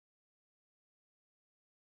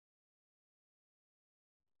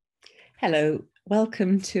Hello,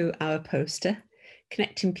 welcome to our poster,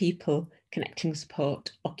 Connecting People, Connecting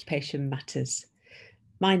Support, Occupation Matters.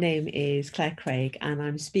 My name is Claire Craig and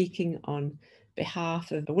I'm speaking on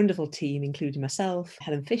behalf of a wonderful team, including myself,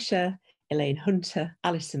 Helen Fisher, Elaine Hunter,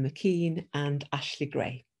 Alison McKean and Ashley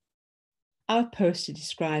Gray. Our poster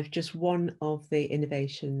describes just one of the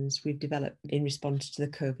innovations we've developed in response to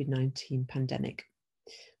the COVID-19 pandemic,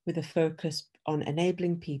 with a focus on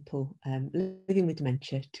enabling people living with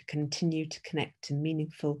dementia to continue to connect to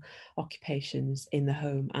meaningful occupations in the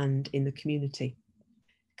home and in the community.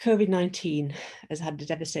 COVID-19 has had a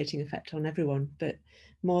devastating effect on everyone, but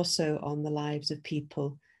more so on the lives of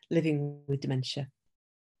people living with dementia.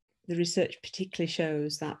 The research particularly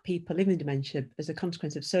shows that people living with dementia, as a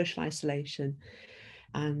consequence of social isolation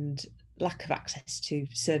and lack of access to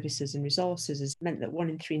services and resources, has meant that 1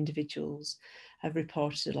 in 3 individuals have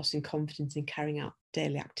reported a loss in confidence in carrying out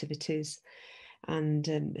daily activities and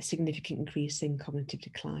a significant increase in cognitive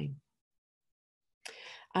decline.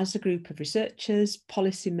 As a group of researchers,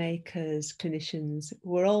 policymakers, clinicians,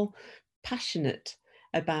 we're all passionate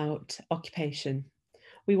about occupation.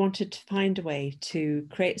 We wanted to find a way to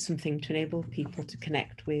create something to enable people to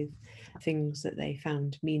connect with things that they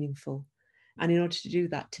found meaningful. And in order to do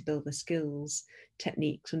that, to build the skills,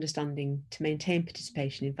 techniques, understanding to maintain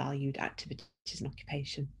participation in valued activities and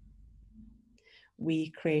occupation.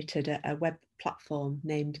 We created a web platform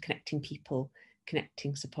named Connecting People,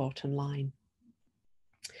 Connecting Support Online.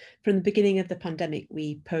 From the beginning of the pandemic,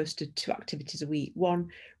 we posted 2 activities a week, one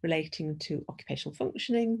relating to occupational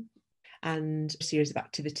functioning and a series of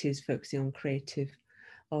activities focusing on creative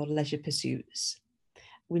or leisure pursuits.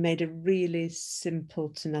 We made a really simple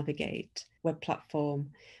to navigate web platform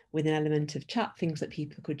with an element of chat, things that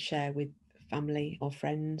people could share with family or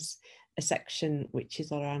friends, a section which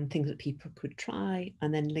is all around things that people could try,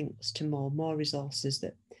 and then links to more resources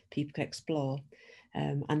that people could explore.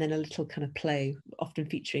 And then a little kind of play, often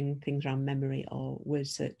featuring things around memory or word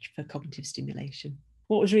search for cognitive stimulation.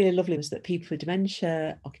 What was really lovely was that people with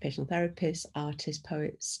dementia, occupational therapists, artists,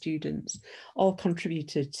 poets, students, all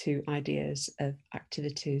contributed to ideas of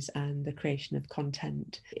activities and the creation of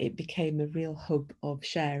content. It became a real hub of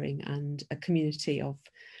sharing and a community of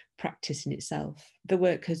practice in itself. The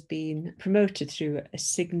work has been promoted through a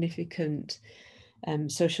significant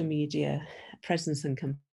social media presence and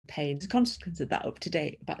campaign. As a consequence of that, up to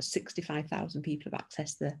date, about 65,000 people have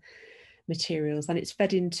accessed the materials, and it's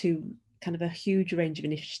fed into kind of a huge range of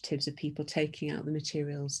initiatives of people taking out the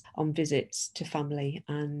materials on visits to family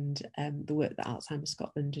and the work that Alzheimer's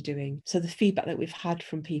Scotland are doing. So the feedback that we've had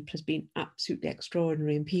from people has been absolutely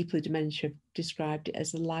extraordinary, and people with dementia have described it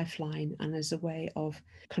as a lifeline and as a way of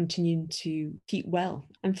continuing to keep well.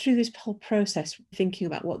 And through this whole process, thinking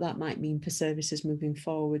about what that might mean for services moving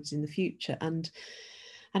forwards in the future, and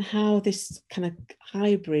how this kind of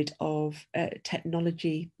hybrid of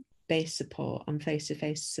technology-based support and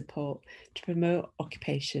face-to-face support to promote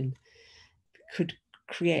occupation could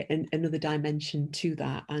create another dimension to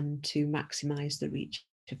that and to maximise the reach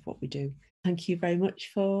of what we do. Thank you very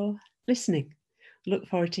much for listening. Look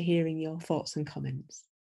forward to hearing your thoughts and comments.